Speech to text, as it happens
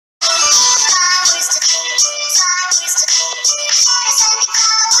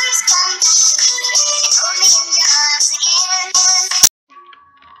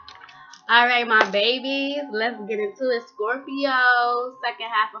Alright, my babies, let's get into it. Scorpio, second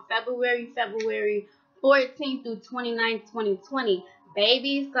half of February 14th through 29th, 2020.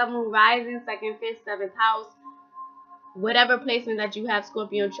 Baby, Sun, Moon, Rising, 2nd, 5th, 7th house. Whatever placement that you have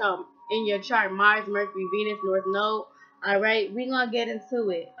Scorpio in your chart, Mars, Mercury, Venus, North Node. Alright, we're going to get into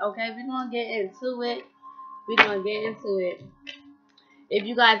it. Okay, we're going to get into it. If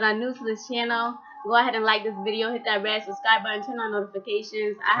you guys are new to this channel, go ahead and like this video, hit that red subscribe button, turn on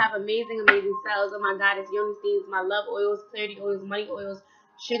notifications. I have amazing sales of my goddess yoni steams, my love oils, clarity oils, money oils,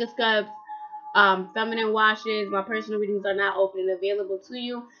 sugar scrubs, feminine washes. My personal readings are now open and available to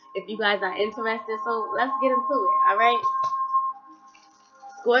you if you guys are interested. So let's get into it. Alright,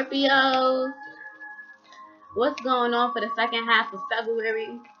 Scorpios, what's going on for the second half of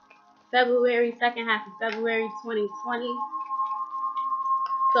February? Second half of February 2020.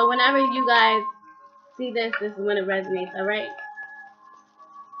 So whenever you guys see this is when it resonates, alright?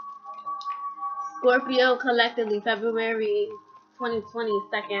 Scorpio, collectively, February 2020,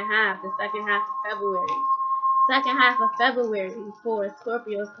 second half, the second half of February. Second half of February for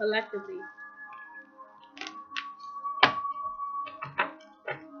Scorpios, collectively.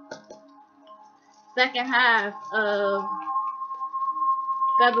 Second half of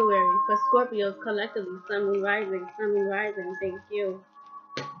February for Scorpios, collectively. Sun, Moon, Rising, thank you.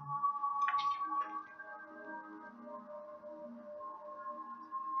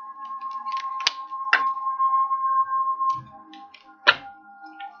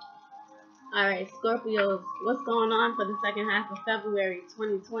 Alright, Scorpios, what's going on for the second half of February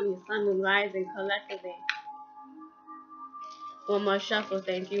 2020? Sun, Moon, Rising, collectively. One more shuffle,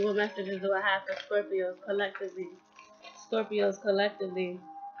 thank you. What messages do I have for Scorpios, collectively? Scorpios, collectively.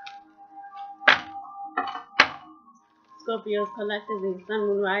 Scorpios, collectively. Sun,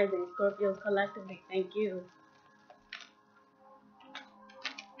 Moon, Rising, Scorpios, collectively. Thank you.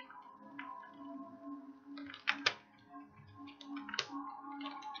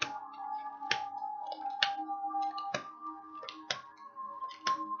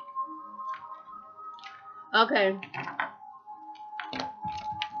 Okay.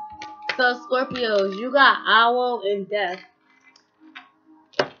 So, Scorpios, you got Owl and Death.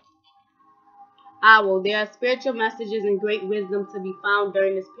 Owl, there are spiritual messages and great wisdom to be found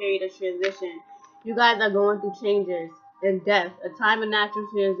during this period of transition. You guys are going through changes and death, a time of natural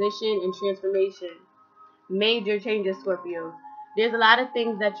transition and transformation. Major changes, Scorpio. There's a lot of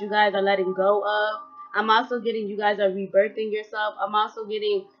things that you guys are letting go of. I'm also getting you guys are rebirthing yourself. I'm also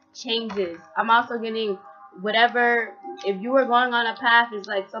getting changes. I'm also getting whatever, if you were going on a path, it's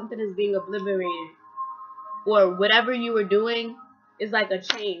like something is being obliterated. Or whatever you were doing is like a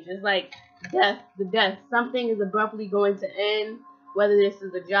change. It's like death. Something is abruptly going to end, whether this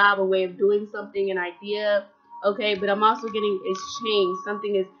is a job, a way of doing something, an idea, okay? But I'm also getting it's change.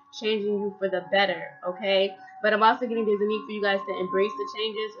 Something is changing you for the better, okay? But I'm also getting there's a need for you guys to embrace the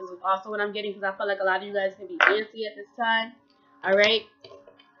changes is also what I'm getting, because I feel like a lot of you guys can be antsy at this time, all right?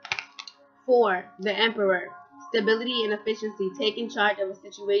 4, the Emperor. Stability and efficiency. Taking charge of a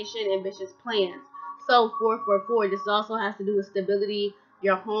situation, ambitious plans. So 444, this also has to do with stability,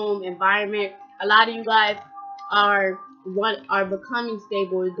 your home, environment. A lot of you guys are becoming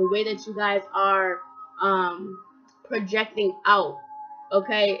stable. The way that you guys are projecting out,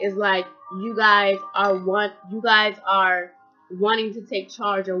 okay, is like you guys are wanting to take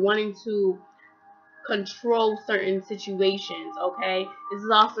charge or wanting to control certain situations, okay? This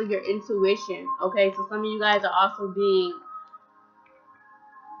is also your intuition, okay? So some of you guys are also being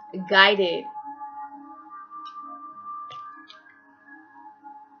guided.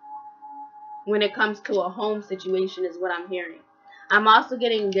 When it comes to a home situation is what I'm hearing. I'm also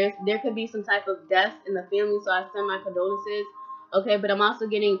getting there could be some type of death in the family, so I send my condolences, okay? But I'm also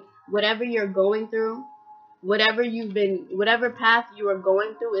getting whatever you're going through, whatever path you are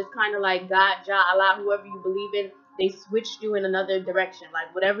going through is kind of like God, Jah, Allah, whoever you believe in, they switched you in another direction.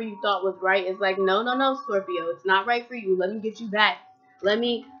 Like whatever you thought was right is like, no, Scorpio, it's not right for you. Let me get you back. Let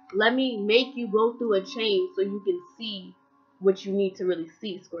me make you go through a change so you can see what you need to really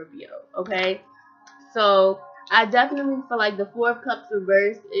see, Scorpio, okay? So I definitely feel like the 4 of Cups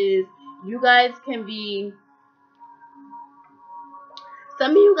reversed is you guys can be,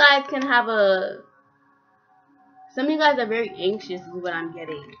 some of you guys are very anxious is what I'm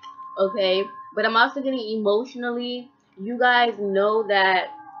getting, okay? But I'm also getting emotionally, you guys know that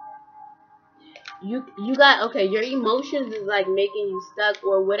you got, okay, your emotions is like making you stuck,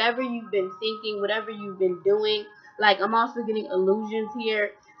 or whatever you've been thinking, whatever you've been doing. Like I'm also getting illusions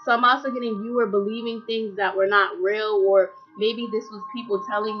here. So I'm also getting you were believing things that were not real, or maybe this was people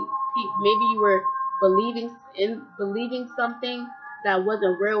telling, maybe you were believing something that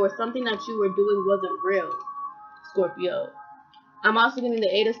wasn't real, or something that you were doing wasn't real, Scorpio. I'm also getting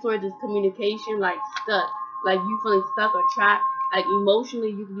the Eight of Swords is communication, like stuck, like you feeling stuck or trapped. Like emotionally,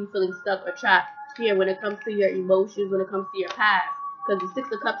 you can be feeling stuck or trapped here when it comes to your emotions, when it comes to your past. Because the Six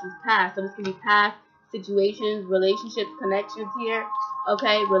of Cups is past, so this can be past situations, relationships, connections here.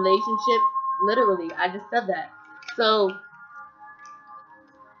 Okay, relationships, literally, I just said that. So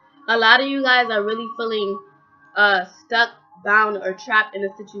a lot of you guys are really feeling stuck, bound, or trapped in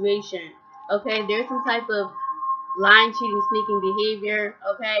a situation. Okay, there's some type of lying, cheating, sneaking behavior,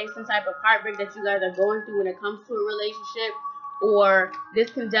 okay, some type of heartbreak that you guys are going through when it comes to a relationship. Or this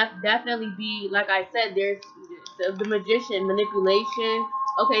can definitely be, like I said, there's the magician, manipulation.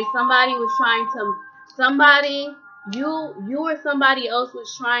 Okay, somebody was trying to, you or somebody else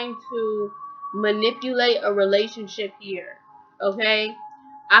was trying to manipulate a relationship here. Okay,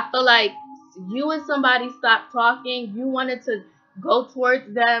 I feel like you and somebody stopped talking. You wanted to go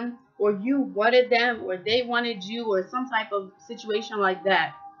towards them, or you wanted them, or they wanted you, or some type of situation like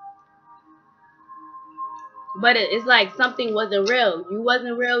that. But it's like something wasn't real. You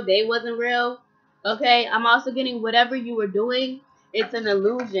wasn't real. They wasn't real. Okay, I'm also getting whatever you were doing, it's an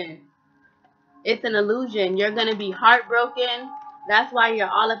illusion. It's an illusion. You're going to be heartbroken. That's why you're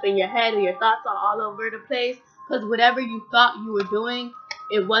all up in your head, or your thoughts are all over the place. Because whatever you thought you were doing,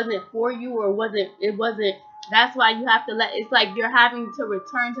 it wasn't for you, or it wasn't. That's why you have to it's like you're having to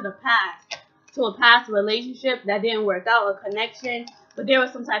return to the past, to a past relationship that didn't work out, a connection. But there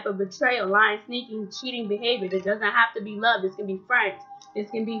was some type of betrayal, lying, sneaking, cheating behavior. This doesn't have to be love. This can be friends. This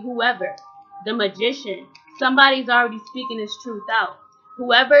can be whoever. The magician. Somebody's already speaking this truth out.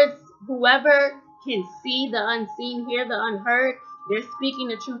 Whoever can see the unseen, hear the unheard, they're speaking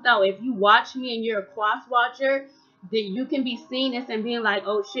the truth out. If you watch me and you're a cross watcher, that you can be seeing this and being like,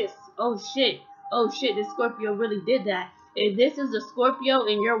 oh shit, oh shit, oh shit, this Scorpio really did that. If this is a Scorpio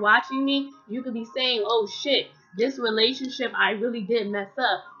and you're watching me, you could be saying, oh shit, this relationship I really did mess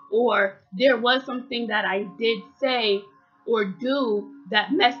up. Or there was something that I did say or do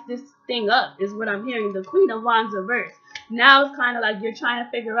that messed this thing up, is what I'm hearing. The Queen of Wands reversed. Now it's kind of like you're trying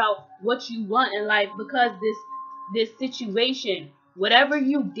to figure out what you want in life, because this situation, whatever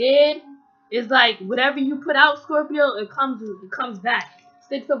you did, is like whatever you put out, Scorpio, it comes back.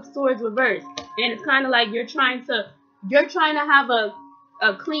 Six of Swords reversed. And it's kind of like you're trying to have a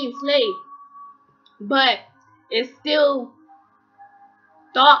clean slate, but it's still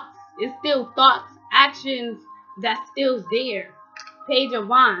thoughts, actions that's still there. Page of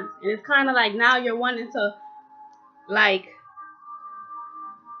Wands. And it's kind of like now you're wanting to, like,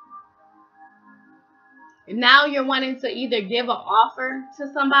 now you're wanting to either give an offer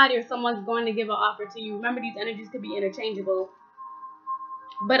to somebody, or someone's going to give an offer to you. Remember, these energies could be interchangeable.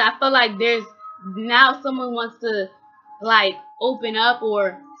 But I feel like there's now someone wants to, like, open up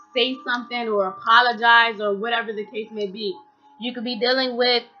or say something or apologize or whatever the case may be. You could be dealing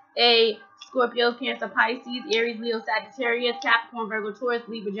with a Scorpio, Cancer, Pisces, Aries, Leo, Sagittarius, Capricorn, Virgo, Taurus,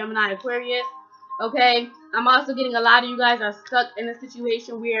 Libra, Gemini, Aquarius. Okay, I'm also getting a lot of you guys are stuck in a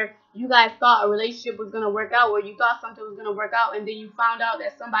situation where you guys thought a relationship was going to work out, or you thought something was going to work out, and then you found out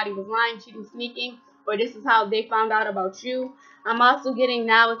that somebody was lying, cheating, sneaking, or this is how they found out about you. I'm also getting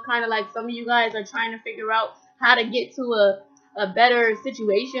now it's kind of like some of you guys are trying to figure out how to get to a better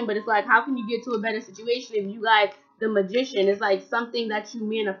situation, but it's like, how can you get to a better situation if you guys, the magician, is like something that you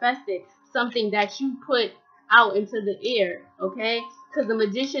manifested, something that you put out into the air, okay? Because the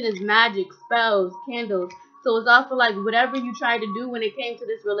magician is magic, spells, candles. So it's also like whatever you tried to do when it came to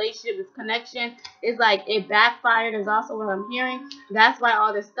this relationship, this connection, it's like it backfired, is also what I'm hearing. That's why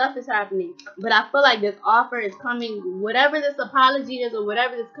all this stuff is happening. But I feel like this offer is coming, whatever this apology is or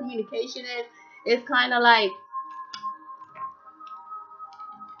whatever this communication is, it's kind of like,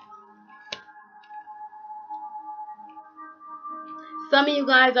 some of you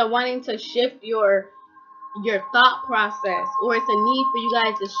guys are wanting to shift your thought process, or it's a need for you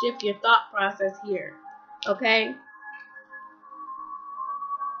guys to shift your thought process here, okay?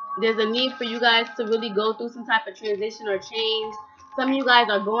 There's a need for you guys to really go through some type of transition or change. Some of you guys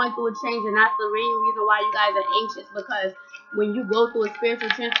are going through a change, and that's the main reason why you guys are anxious, because when you go through a spiritual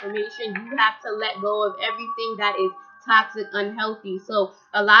transformation, you have to let go of everything that is toxic, unhealthy. So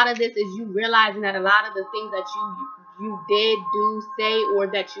a lot of this is you realizing that a lot of the things that you did, do, say, or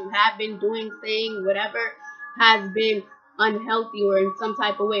that you have been doing, saying, whatever, has been unhealthy or in some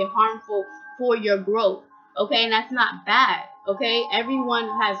type of way harmful for your growth. Okay, and that's not bad. Okay, everyone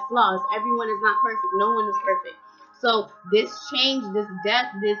has flaws. Everyone is not perfect. No one is perfect. So this change, this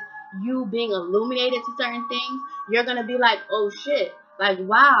death, this you being illuminated to certain things, you're gonna be like, oh shit, like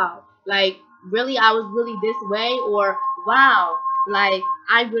wow, like really I was really this way, or wow, Like,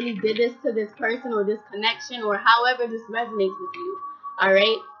 I really did this to this person or this connection or however this resonates with you.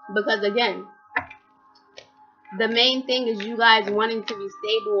 Alright? Because again, the main thing is you guys wanting to be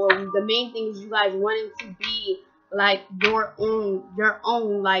stable, or the main thing is you guys wanting to be like your own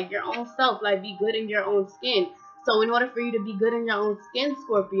self, like be good in your own skin. So in order for you to be good in your own skin,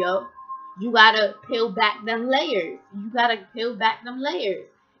 Scorpio, you gotta peel back them layers.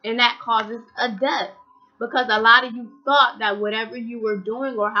 And that causes a death. Because a lot of you thought that whatever you were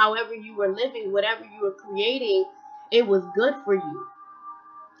doing or however you were living, whatever you were creating, it was good for you.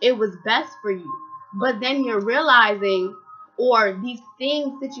 It was best for you. But then you're realizing, or these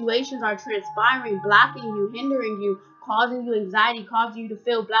things, situations are transpiring, blocking you, hindering you, causing you anxiety, causing you to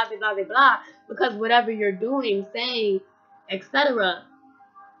feel blah, blah, blah, blah, blah, because whatever you're doing, saying, etc.,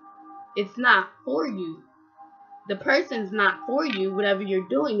 it's not for you. The person's not for you. Whatever you're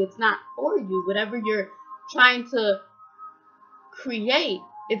doing, it's not for you. Whatever you're trying to create,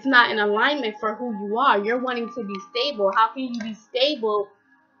 it's not in alignment for who you are. You're wanting to be stable. How can you be stable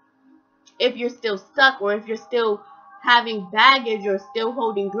if you're still stuck, or if you're still having baggage, or still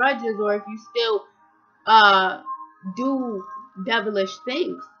holding grudges, or if you still do devilish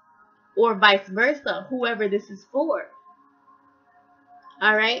things, or vice versa, whoever this is for?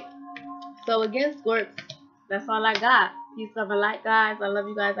 Alright? So again, Scorps, that's all I got. Peace, love, and light, guys. I love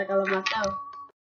you guys like I love myself.